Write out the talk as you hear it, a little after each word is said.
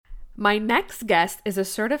My next guest is a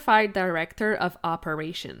certified director of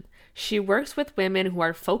operation. She works with women who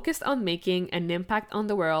are focused on making an impact on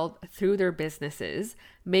the world through their businesses,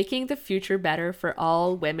 making the future better for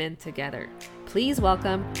all women together. Please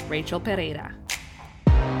welcome Rachel Pereyra.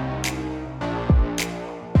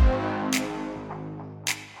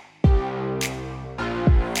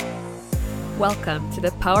 Welcome to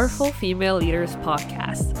the Powerful Female Leaders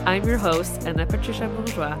Podcast. I'm your host, Anna Patricia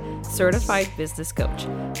Bourgeois, certified business coach.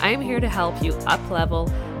 I am here to help you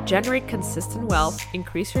up-level, generate consistent wealth,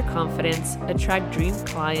 increase your confidence, attract dream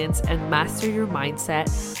clients, and master your mindset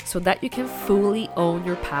so that you can fully own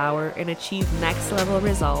your power and achieve next-level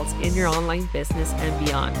results in your online business and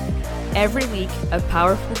beyond. Every week, a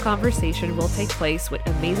powerful conversation will take place with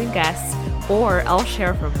amazing guests, or I'll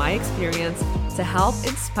share from my experience to help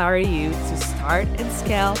inspire you to start and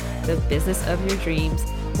scale the business of your dreams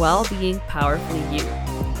while being powerfully you.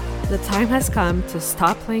 The time has come to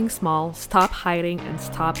stop playing small, stop hiding, and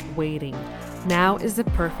stop waiting. Now is the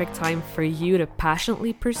perfect time for you to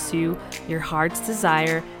passionately pursue your heart's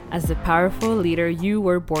desire as the powerful leader you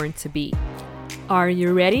were born to be. Are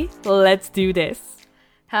you ready? Let's do this.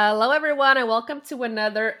 Hello, everyone, and welcome to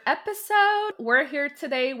another episode. We're here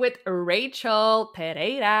today with Rachel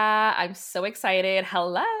Pereyra. I'm so excited.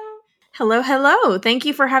 Hello. Hello. Thank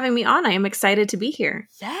you for having me on. I am excited to be here.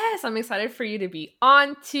 Yes, I'm excited for you to be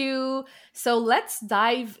on too. So let's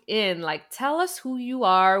dive in. Tell us who you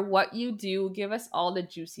are, what you do. Give us all the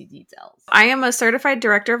juicy details. I am a certified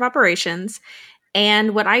director of operations.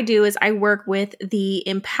 And what I do is I work with the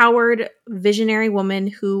empowered visionary woman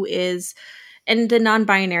who is, and the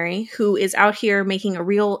non-binary, who is out here making a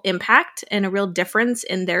real impact and a real difference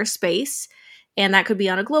in their space. And that could be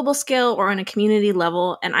on a global scale or on a community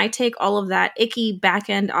level. And I take all of that icky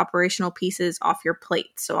back-end operational pieces off your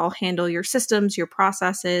plate. So I'll handle your systems, your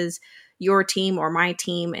processes, your team or my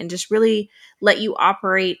team, and just really let you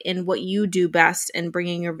operate in what you do best and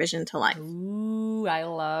bringing your vision to life. Ooh, I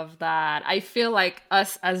love that. I feel like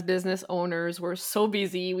us as business owners, we're so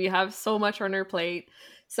busy. We have so much on our plate.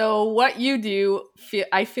 So what you do,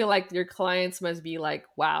 I feel like your clients must be like,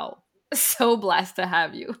 wow, so blessed to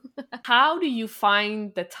have you. How do you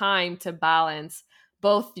find the time to balance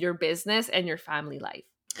both your business and your family life?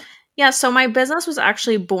 Yeah, so my business was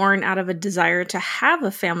actually born out of a desire to have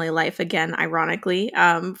a family life again, ironically,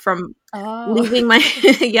 from leaving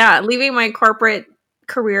my leaving my corporate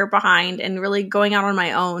career behind and really going out on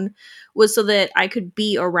my own was so that I could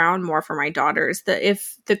be around more for my daughters.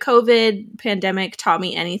 If the COVID pandemic taught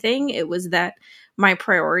me anything, it was that my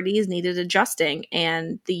priorities needed adjusting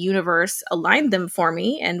and the universe aligned them for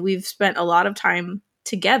me. And we've spent a lot of time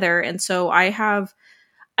together. And so I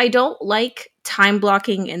don't like time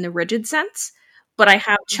blocking in the rigid sense, but I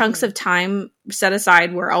have chunks of time set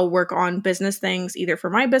aside where I'll work on business things, either for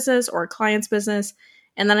my business or a client's business.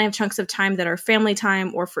 And then I have chunks of time that are family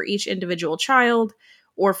time or for each individual child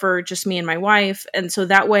or for just me and my wife. And so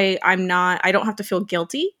that way I don't have to feel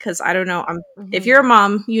guilty because I don't know. If you're a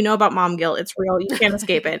mom, you know about mom guilt. It's real. You can't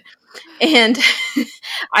escape it. And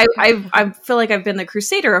I feel like I've been the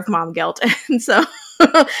crusader of mom guilt. And so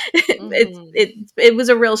it was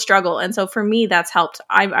a real struggle. And so for me, that's helped.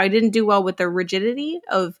 I didn't do well with the rigidity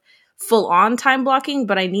of full on time blocking,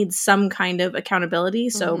 but I need some kind of accountability.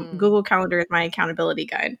 So Google Calendar is my accountability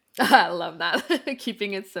guide. I love that.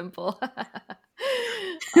 Keeping it simple.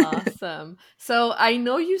 Awesome. So I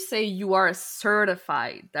know you say you are a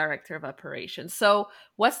certified director of operations. So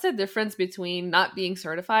what's the difference between not being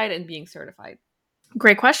certified and being certified?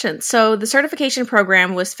 Great question. So the certification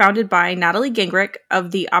program was founded by Natalie Gingrich of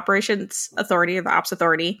the Operations Authority, or the Ops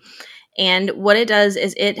Authority. And what it does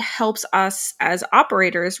is it helps us as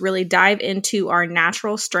operators really dive into our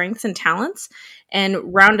natural strengths and talents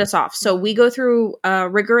and round us off. So we go through a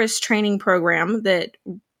rigorous training program that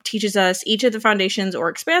teaches us each of the foundations or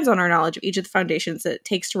expands on our knowledge of each of the foundations that it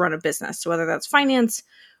takes to run a business. So whether that's finance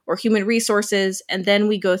or human resources, and then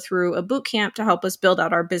we go through a boot camp to help us build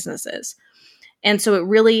out our businesses. And so it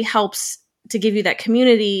really helps to give you that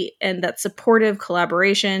community and that supportive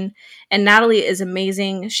collaboration. And Natalie is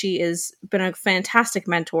amazing. She has been a fantastic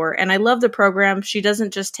mentor. And I love the program. She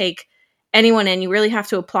doesn't just take anyone in. You really have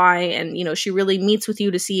to apply. And, she really meets with you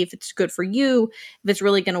to see if it's good for you, if it's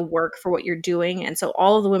really going to work for what you're doing. And so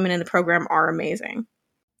all of the women in the program are amazing.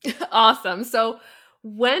 Awesome. So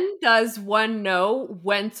when does one know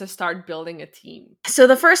when to start building a team? So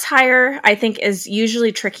the first hire, I think, is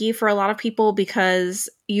usually tricky for a lot of people because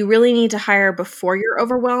you really need to hire before you're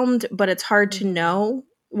overwhelmed, but it's hard to know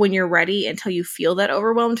when you're ready until you feel that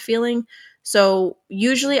overwhelmed feeling. So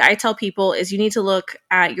usually I tell people is you need to look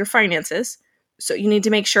at your finances. So you need to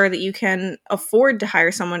make sure that you can afford to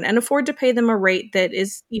hire someone and afford to pay them a rate that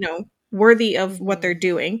is, worthy of what they're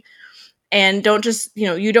doing. And don't just,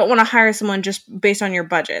 you don't want to hire someone just based on your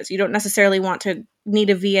budgets. You don't necessarily want to need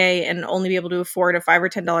a VA and only be able to afford a $5 or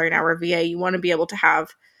 $10 an hour VA. You want to be able to have,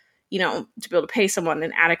 to be able to pay someone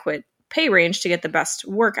an adequate pay range to get the best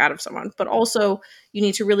work out of someone. But also you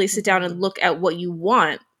need to really sit down and look at what you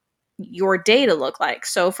want your day to look like.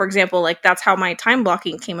 So for example, like that's how my time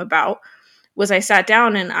blocking came about, was I sat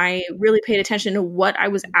down and I really paid attention to what I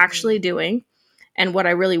was actually doing and what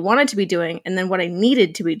I really wanted to be doing, and then what I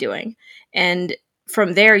needed to be doing. And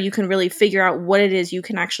from there, you can really figure out what it is you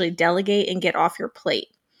can actually delegate and get off your plate.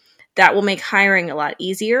 That will make hiring a lot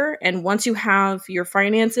easier. And once you have your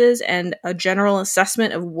finances and a general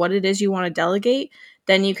assessment of what it is you want to delegate,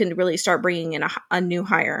 then you can really start bringing in a new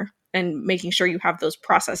hire and making sure you have those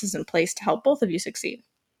processes in place to help both of you succeed.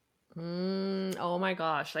 Oh my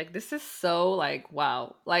gosh. Like, this is so like,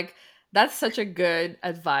 wow. Like, that's such a good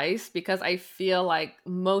advice, because I feel like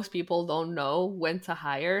most people don't know when to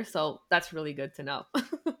hire. So that's really good to know.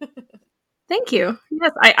 Thank you.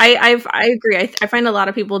 Yes, I agree. I find a lot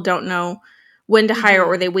of people don't know when to hire,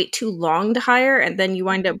 or they wait too long to hire, and then you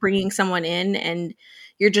wind up bringing someone in and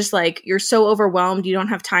you're just like, you're so overwhelmed, you don't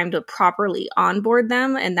have time to properly onboard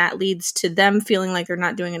them, and that leads to them feeling like they're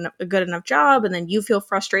not doing a good enough job, and then you feel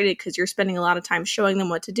frustrated because you're spending a lot of time showing them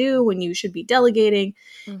what to do when you should be delegating.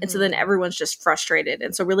 And so then everyone's just frustrated.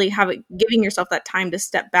 And so really giving yourself that time to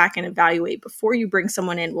step back and evaluate before you bring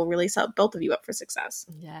someone in will really set both of you up for success.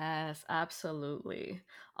 Yes, absolutely.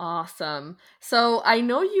 Awesome. So I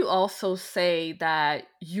know you also say that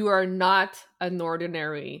you are not an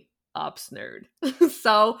ordinary ops nerd.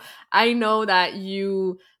 So I know that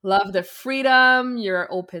you love the freedom, you're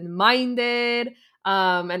open minded,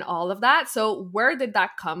 and all of that. So where did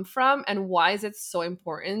that come from, and why is it so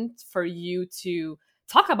important for you to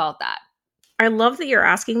talk about that? I love that you're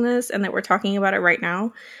asking this and that we're talking about it right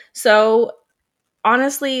now. So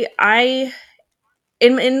honestly,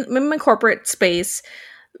 in my corporate space,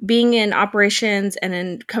 being in operations and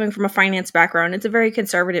in coming from a finance background, it's a very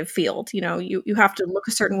conservative field. You have to look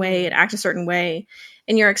a certain way and act a certain way,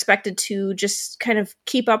 and you're expected to just kind of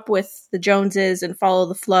keep up with the Joneses and follow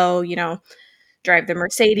the flow, drive the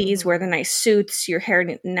Mercedes, wear the nice suits, your hair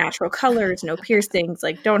in natural colors, no piercings,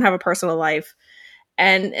 like don't have a personal life.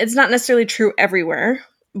 And it's not necessarily true everywhere,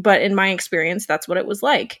 but in my experience, that's what it was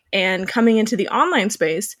like. And coming into the online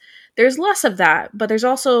space, there's less of that, but there's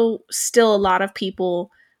also still a lot of people,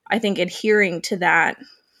 I think, adhering to that,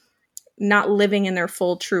 not living in their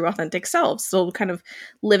full, true, authentic selves. So kind of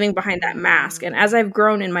living behind that mask. And as I've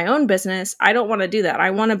grown in my own business, I don't want to do that.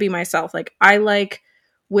 I want to be myself. Like, I like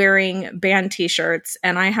wearing band t-shirts,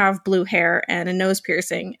 and I have blue hair and a nose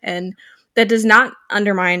piercing, and that does not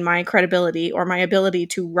undermine my credibility or my ability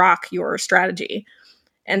to rock your strategy.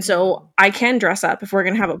 And so I can dress up. If we're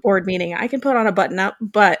going to have a board meeting, I can put on a button up,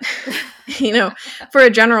 but for a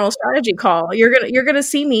general strategy call, you're going to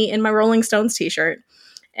see me in my Rolling Stones t-shirt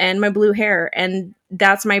and my blue hair, and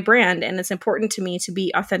that's my brand. And it's important to me to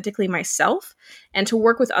be authentically myself and to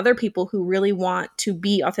work with other people who really want to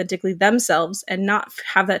be authentically themselves and not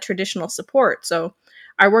have that traditional support. So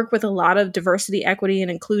I work with a lot of diversity, equity,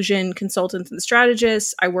 and inclusion consultants and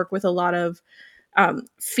strategists. I work with a lot of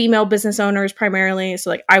female business owners primarily. So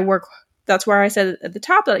like that's where I said at the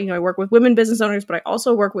top that, I work with women business owners, but I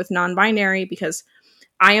also work with non-binary because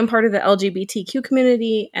I am part of the LGBTQ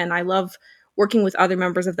community, and I love working with other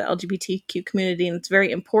members of the LGBTQ community. And it's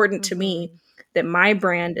very important to me that my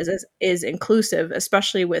brand is inclusive,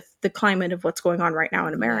 especially with the climate of what's going on right now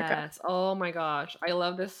in America. Yes. Oh my gosh. I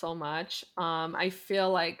love this so much. I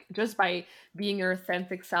feel like just by being your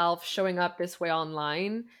authentic self, showing up this way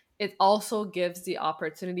online, it also gives the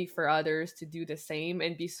opportunity for others to do the same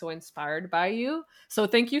and be so inspired by you. So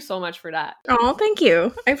thank you so much for that. Oh, thank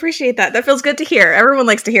you. I appreciate that. That feels good to hear. Everyone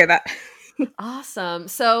likes to hear that. Awesome.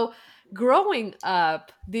 So growing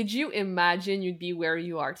up, did you imagine you'd be where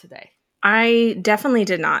you are today? I definitely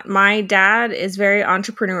did not. My dad is very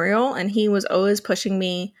entrepreneurial, and he was always pushing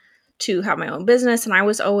me to have my own business, and I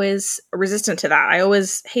was always resistant to that. I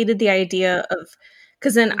always hated the idea of,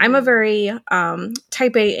 because then I'm a very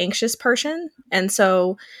type A anxious person, and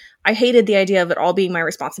so I hated the idea of it all being my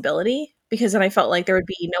responsibility, because then I felt like there would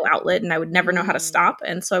be no outlet and I would never know how to stop.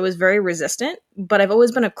 And so I was very resistant, but I've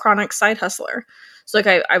always been a chronic side hustler. So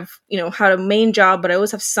like I've had a main job, but I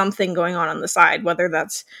always have something going on the side, whether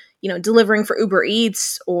that's delivering for Uber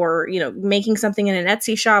Eats or, making something in an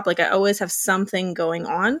Etsy shop. Like I always have something going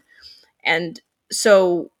on. And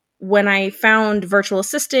so when I found virtual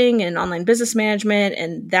assisting and online business management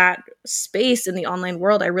and that space in the online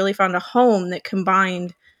world, I really found a home that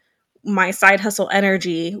combined my side hustle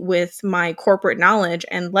energy with my corporate knowledge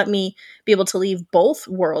and let me be able to leave both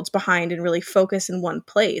worlds behind and really focus in one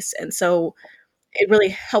place. And so it really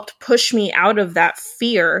helped push me out of that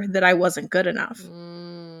fear that I wasn't good enough.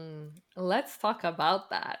 Let's talk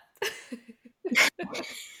about that.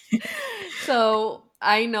 So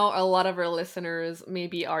I know a lot of our listeners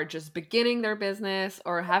maybe are just beginning their business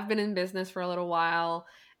or have been in business for a little while.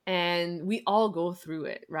 And we all go through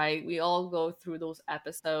it, right? We all go through those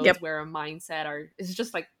episodes Yep. where our mindset is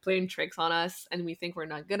just like playing tricks on us and we think we're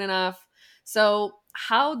not good enough. So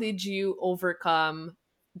how did you overcome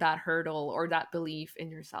that hurdle or that belief in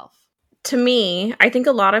yourself? To me, I think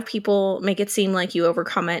a lot of people make it seem like you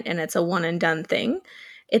overcome it and it's a one and done thing.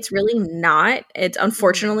 It's really not. It's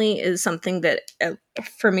unfortunately is something that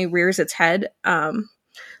for me rears its head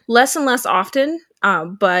less and less often,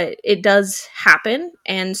 but it does happen.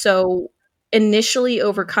 And so initially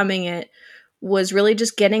overcoming it was really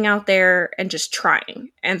just getting out there and just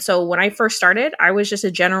trying. And so when I first started, I was just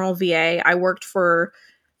a general VA. I worked for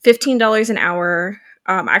 $15 an hour.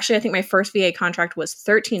 Actually, I think my first VA contract was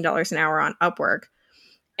 $13 an hour on Upwork.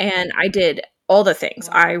 And I did all the things.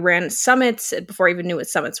 Wow. I ran summits before I even knew what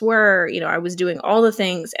summits were. You know, I was doing all the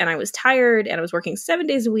things and I was tired and I was working 7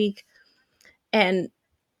 days a week. And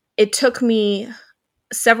it took me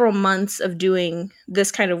several months of doing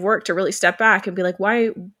this kind of work to really step back and be like,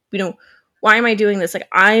 why am I doing this? Like,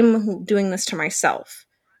 I'm doing this to myself.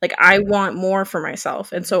 Like, I want more for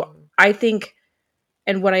myself. And so I think,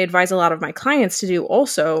 and what I advise a lot of my clients to do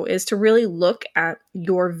also is to really look at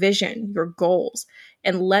your vision, your goals,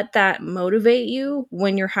 and let that motivate you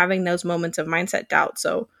when you're having those moments of mindset doubt.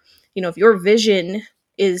 So, if your vision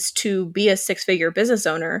is to be a 6-figure business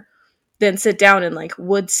owner, then sit down and like,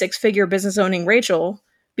 would 6-figure business owning Rachel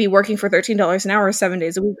be working for $13 an hour 7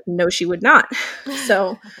 days a week? No, she would not.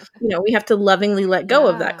 So, we have to lovingly let go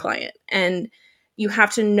of that client. And you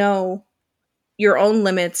have to know your own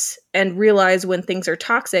limits and realize when things are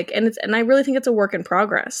toxic. And I really think it's a work in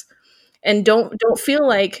progress. And don't feel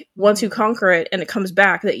like once you conquer it and it comes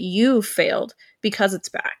back that you failed because it's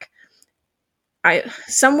back.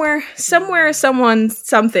 Somewhere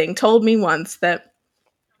something told me once that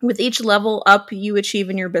with each level up you achieve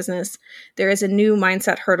in your business, there is a new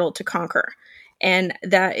mindset hurdle to conquer. And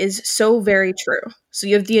that is so very true. So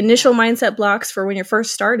you have the initial mindset blocks for when you're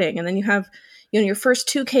first starting, and then you have your first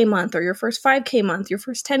 2K month or your first 5K month, your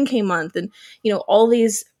first 10K month. And, all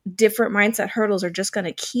these different mindset hurdles are just going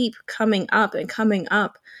to keep coming up and coming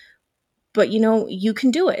up. But, you can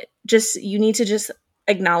do it. You need to just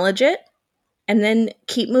acknowledge it and then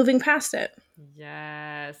keep moving past it.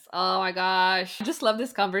 Yes. Oh my gosh. I just love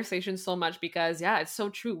this conversation so much because it's so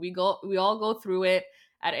true. We all go through it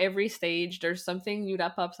at every stage. There's something new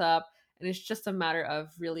that pops up and it's just a matter of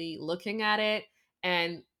really looking at it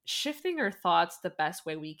and shifting our thoughts the best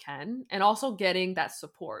way we can and also getting that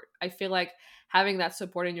support. I feel like having that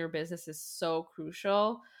support in your business is so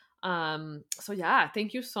crucial. So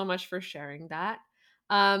thank you so much for sharing that.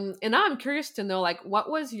 And now I'm curious to know, like, what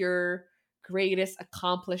was your greatest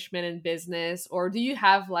accomplishment in business, or do you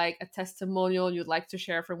have like a testimonial you'd like to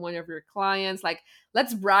share from one of your clients? Like,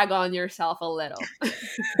 let's brag on yourself a little.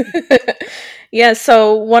 Yeah,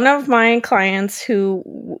 so one of my clients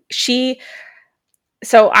I'm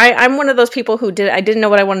one of those people who I didn't know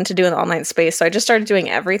what I wanted to do in the online space. So I just started doing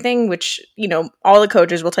everything, which, all the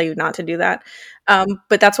coaches will tell you not to do that.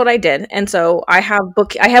 But that's what I did. And so I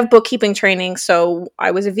have bookkeeping training. So I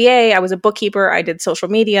was a VA, I was a bookkeeper, I did social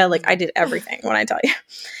media, like I did everything when I tell you.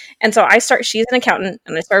 And so she's an accountant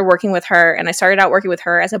and I started working with her, and I started out working with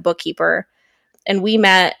her as a bookkeeper. And we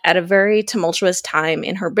met at a very tumultuous time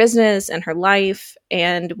in her business and her life.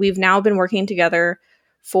 And we've now been working together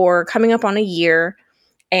for coming up on a year.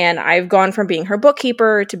 And I've gone from being her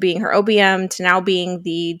bookkeeper to being her OBM to now being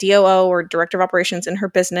the DOO or director of operations in her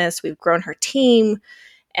business. We've grown her team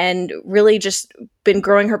and really just been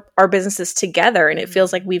growing our businesses together. And it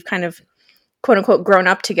feels like we've kind of, quote unquote, grown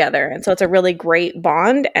up together. And so it's a really great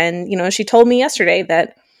bond. And, she told me yesterday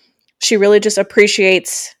that she really just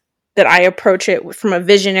appreciates that I approach it from a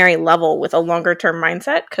visionary level with a longer term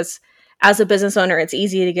mindset, because as a business owner, it's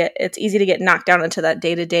easy to get knocked down into that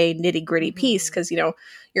day-to-day nitty-gritty piece, because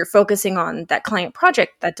you're focusing on that client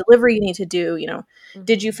project, that delivery you need to do,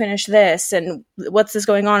 did you finish this and what's this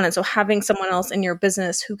going on? And so having someone else in your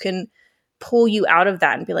business who can pull you out of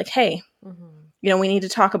that and be like, hey, we need to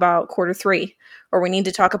talk about quarter 3, or we need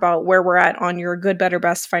to talk about where we're at on your good, better,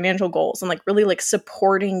 best financial goals, and like really like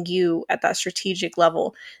supporting you at that strategic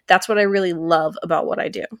level. That's what I really love about what I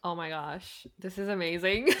do. Oh my gosh, this is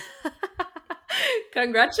amazing.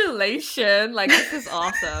 Congratulations. Like, this is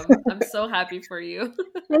awesome. I'm so happy for you.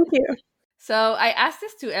 Thank you. So I ask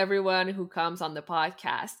this to everyone who comes on the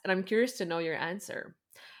podcast, and I'm curious to know your answer.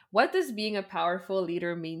 What does being a powerful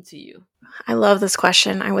leader mean to you? I love this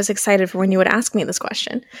question. I was excited for when you would ask me this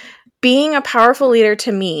question. Being a powerful leader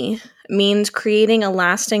to me means creating a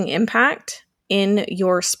lasting impact in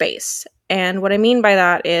your space. And what I mean by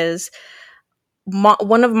that is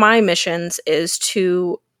one of my missions is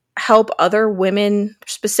to help other women,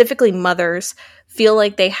 specifically mothers, feel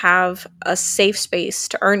like they have a safe space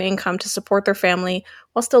to earn income to support their family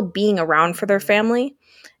while still being around for their family,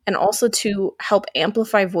 and also to help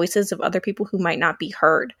amplify voices of other people who might not be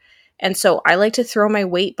heard. And so I like to throw my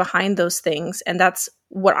weight behind those things, and that's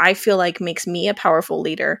what I feel like makes me a powerful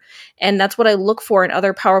leader. And that's what I look for in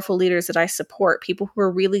other powerful leaders that I support, people who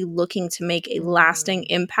are really looking to make a lasting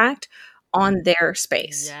impact on their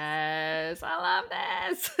space. Yes, I love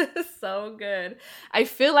this. So good. I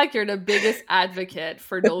feel like you're the biggest advocate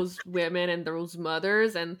for those women and those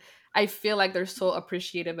mothers, and I feel like they're so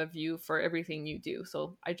appreciative of you for everything you do.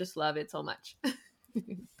 So I just love it so much.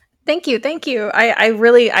 Thank you. I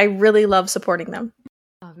really love supporting them.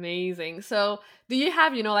 Amazing. So do you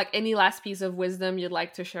have, like any last piece of wisdom you'd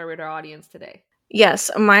like to share with our audience today? Yes,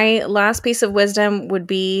 my last piece of wisdom would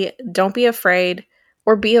be, don't be afraid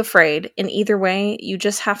or be afraid. In either way, you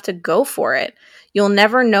just have to go for it. You'll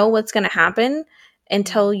never know what's going to happen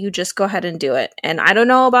until you just go ahead and do it. And I don't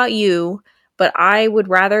know about you, but I would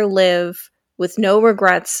rather live with no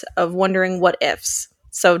regrets of wondering what ifs.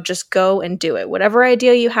 So just go and do it. Whatever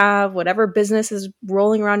idea you have, whatever business is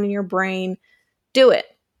rolling around in your brain, do it.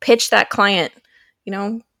 Pitch that client.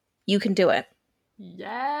 You can do it.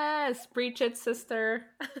 Yes, preach it, sister.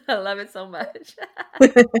 I love it so much.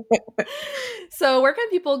 So where can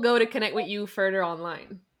people go to connect with you further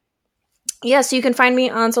online? Yes, you can find me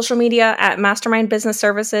on social media at Mastermind Business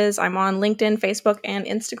Services. I'm on LinkedIn, Facebook, and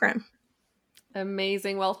Instagram.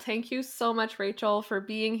 Amazing. Well, thank you so much, Rachel, for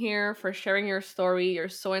being here, for sharing your story. You're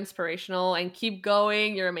so inspirational, and keep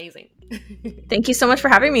going. You're amazing. Thank you so much for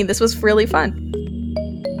having me. This was really fun.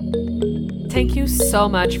 Thank you so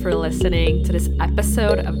much for listening to this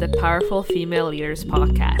episode of the Powerful Female Leaders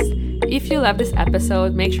podcast. If you love this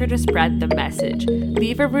episode, make sure to spread the message,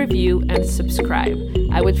 leave a review, and subscribe.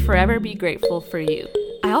 I would forever be grateful for you.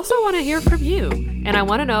 I also want to hear from you, and I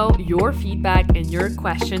want to know your feedback and your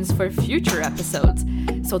questions for future episodes.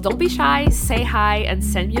 So don't be shy, say hi, and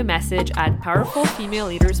send me a message at Powerful Female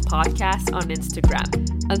Leaders Podcast on Instagram.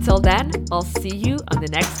 Until then, I'll see you on the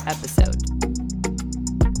next episode.